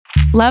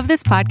Love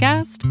this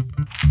podcast?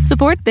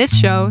 Support this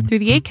show through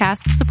the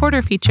Acast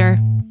supporter feature.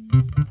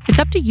 It's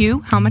up to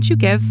you how much you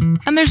give,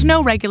 and there's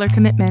no regular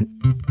commitment.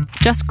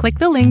 Just click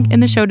the link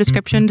in the show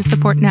description to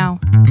support now.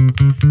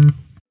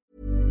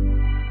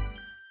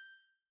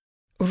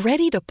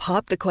 Ready to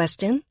pop the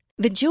question?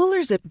 The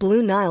jewelers at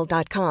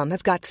BlueNile.com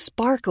have got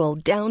sparkle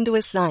down to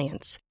a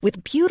science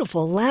with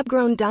beautiful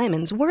lab-grown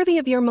diamonds worthy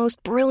of your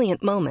most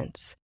brilliant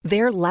moments.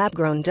 Their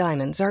lab-grown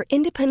diamonds are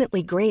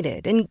independently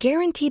graded and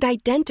guaranteed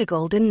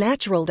identical to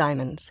natural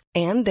diamonds,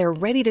 and they're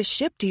ready to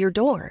ship to your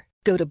door.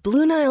 Go to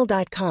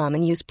BlueNile.com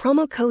and use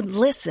promo code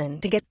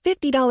LISTEN to get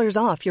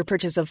 $50 off your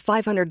purchase of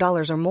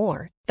 $500 or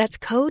more. That's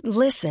code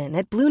LISTEN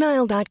at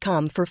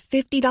BlueNile.com for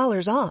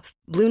 $50 off.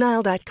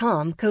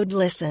 BlueNile.com, code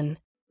LISTEN.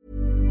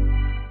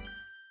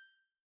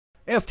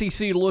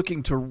 FTC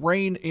looking to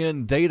rein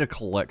in data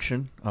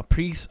collection, a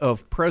piece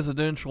of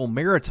presidential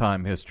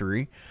maritime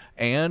history,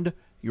 and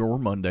your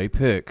Monday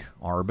pick.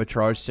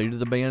 Arbitrage State of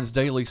the Bands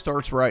Daily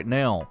starts right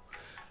now.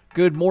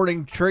 Good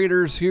morning,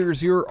 traders.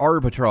 Here's your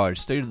Arbitrage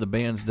State of the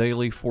Bands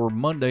Daily for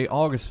Monday,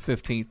 August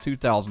 15th,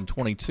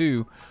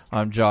 2022.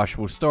 I'm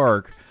Joshua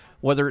Stark.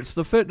 Whether it's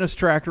the fitness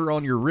tracker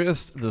on your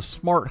wrist, the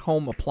smart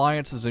home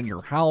appliances in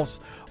your house,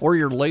 or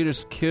your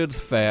latest kids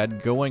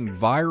fad going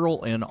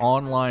viral in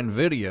online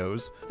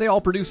videos, they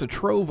all produce a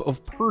trove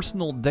of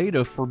personal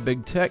data for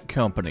big tech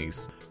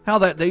companies. How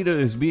that data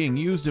is being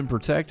used and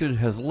protected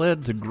has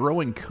led to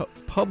growing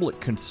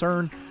public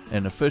concern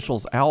and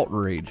officials'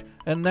 outrage.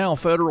 And now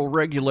federal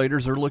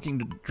regulators are looking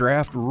to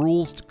draft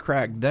rules to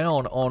crack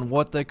down on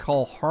what they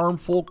call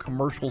harmful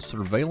commercial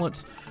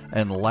surveillance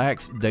and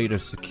lax data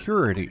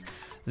security.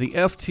 The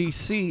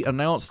FTC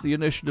announced the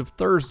initiative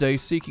Thursday,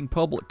 seeking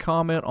public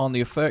comment on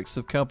the effects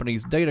of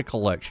companies' data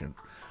collection.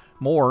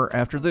 More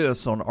after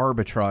this on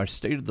Arbitrage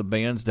State of the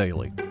Bands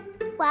Daily.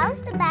 Why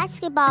was the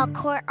basketball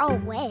court all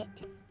wet?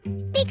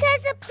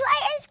 Because the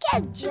players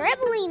kept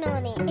dribbling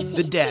on it.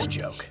 The dad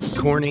joke.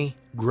 Corny,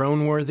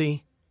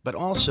 groan-worthy, but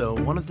also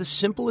one of the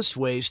simplest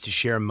ways to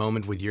share a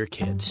moment with your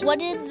kids. What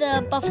did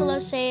the buffalo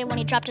say when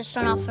he dropped his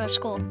son off for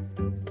school?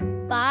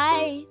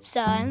 Bye,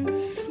 son.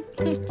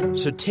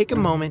 So take a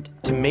moment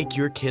to make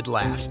your kid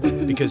laugh,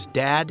 because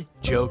dad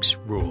jokes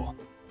rule.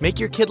 Make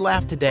your kid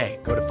laugh today.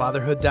 Go to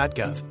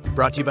fatherhood.gov.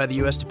 Brought to you by the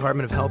U.S.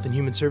 Department of Health and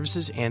Human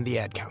Services and the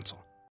Ad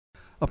Council.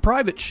 A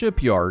private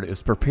shipyard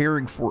is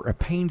preparing for a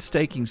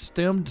painstaking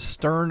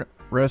stem-to-stern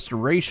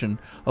restoration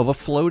of a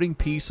floating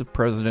piece of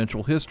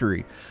presidential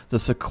history. The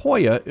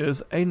Sequoia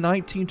is a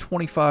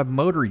 1925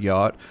 motor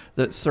yacht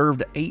that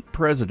served 8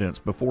 presidents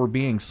before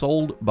being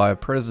sold by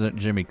President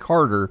Jimmy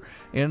Carter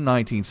in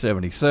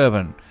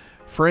 1977.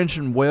 French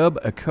and Webb,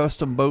 a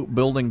custom boat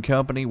building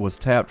company, was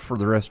tapped for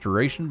the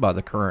restoration by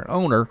the current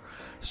owner.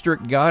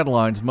 Strict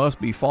guidelines must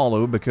be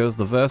followed because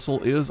the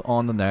vessel is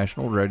on the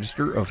National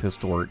Register of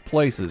Historic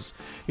Places.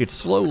 It's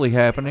slowly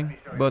happening,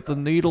 but the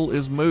needle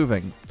is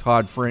moving,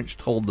 Todd French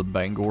told the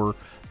Bangor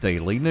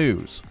Daily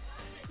News.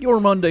 Your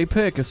Monday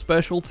pick, a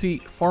specialty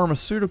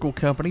pharmaceutical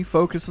company,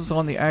 focuses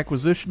on the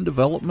acquisition,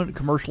 development, and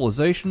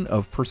commercialization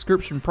of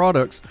prescription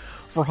products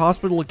for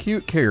hospital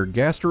acute care,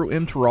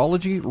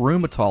 gastroenterology,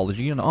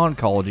 rheumatology, and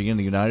oncology in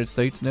the United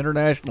States and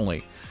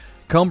internationally.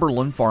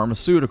 Cumberland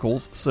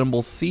Pharmaceuticals,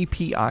 symbol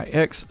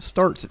CPIX,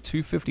 starts at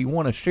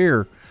 $2.51 a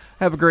share.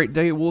 Have a great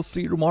day. We'll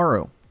see you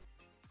tomorrow.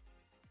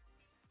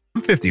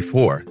 I'm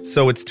 54,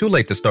 so it's too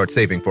late to start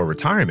saving for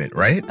retirement,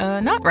 right?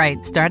 Not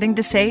right. Starting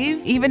to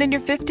save, even in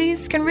your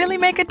 50s, can really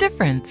make a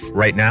difference.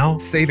 Right now,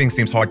 saving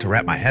seems hard to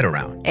wrap my head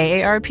around.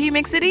 AARP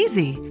makes it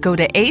easy. Go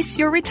to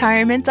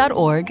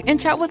aceyourretirement.org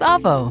and chat with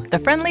Avo, the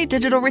friendly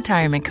digital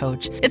retirement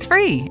coach. It's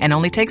free and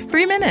only takes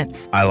 3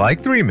 minutes. I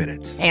like 3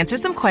 minutes. Answer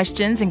some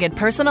questions and get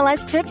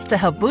personalized tips to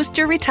help boost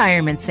your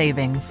retirement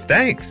savings.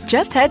 Thanks.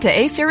 Just head to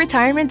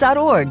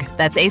aceyourretirement.org.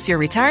 That's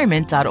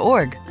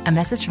aceyourretirement.org. A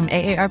message from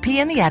AARP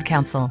and the Ad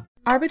Council.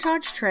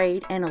 Arbitrage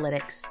Trade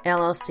Analytics,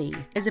 LLC,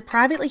 is a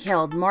privately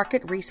held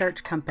market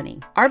research company.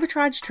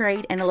 Arbitrage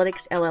Trade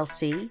Analytics,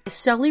 LLC, is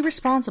solely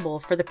responsible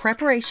for the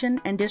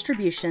preparation and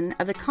distribution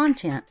of the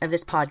content of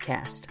this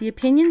podcast. The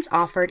opinions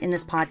offered in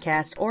this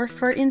podcast are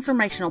for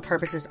informational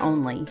purposes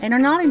only and are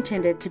not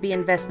intended to be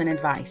investment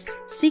advice.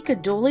 Seek a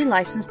duly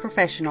licensed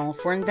professional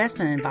for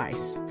investment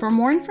advice. For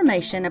more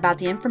information about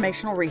the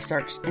informational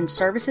research and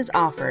services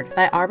offered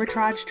by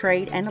Arbitrage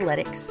Trade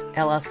Analytics,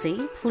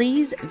 LLC,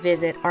 please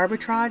visit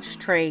arbitragetrade.com.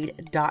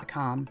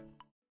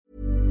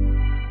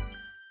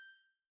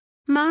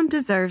 Mom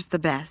deserves the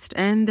best,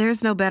 and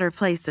there's no better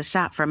place to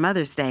shop for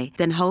Mother's Day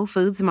than Whole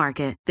Foods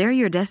Market. They're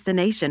your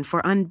destination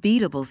for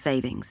unbeatable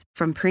savings,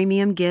 from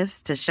premium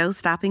gifts to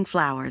show-stopping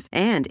flowers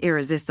and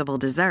irresistible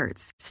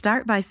desserts.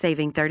 Start by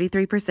saving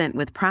 33%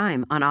 with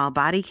Prime on all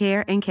body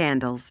care and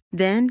candles.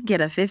 Then get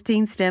a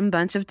 15-stem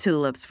bunch of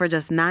tulips for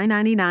just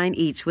 $9.99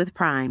 each with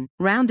Prime.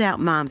 Round out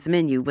Mom's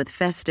menu with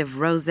festive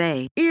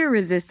rosé,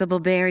 irresistible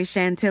berry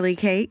chantilly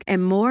cake,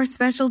 and more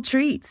special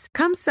treats.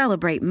 Come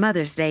celebrate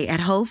Mother's Day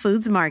at Whole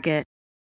Foods Market.